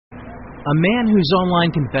A man whose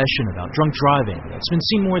online confession about drunk driving that's been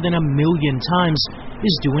seen more than 1 million times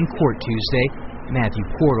is due in court Tuesday. Matthew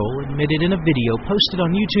Cordell admitted in a video posted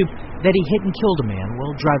on YouTube that he hit and killed a man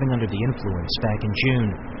while driving under the influence back in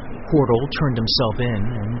June. Cordell turned himself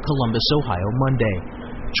in Columbus, Ohio, Monday.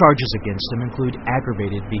 Charges against him include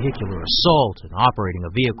aggravated vehicular assault and operating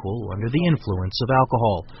a vehicle under the influence of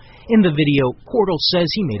alcohol. In the video, Cordell says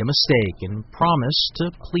he made a mistake and promised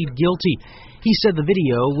to plead guilty. He said the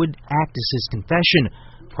video would act as his confession.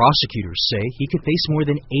 Prosecutors say he could face more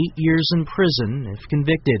than 8 years in prison if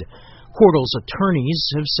convicted. Cordell's attorneys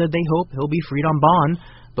have said they hope he'll be freed on bond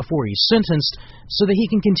before he's sentenced so that he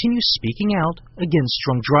can continue speaking out against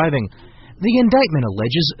drunk driving. The indictment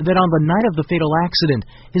alleges that on the night of the fatal accident,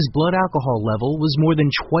 his blood alcohol level was more than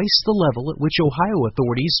twice the level at which Ohio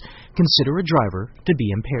authorities consider a driver to be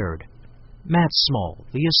impaired. Matt Small,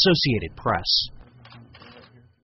 The Associated Press.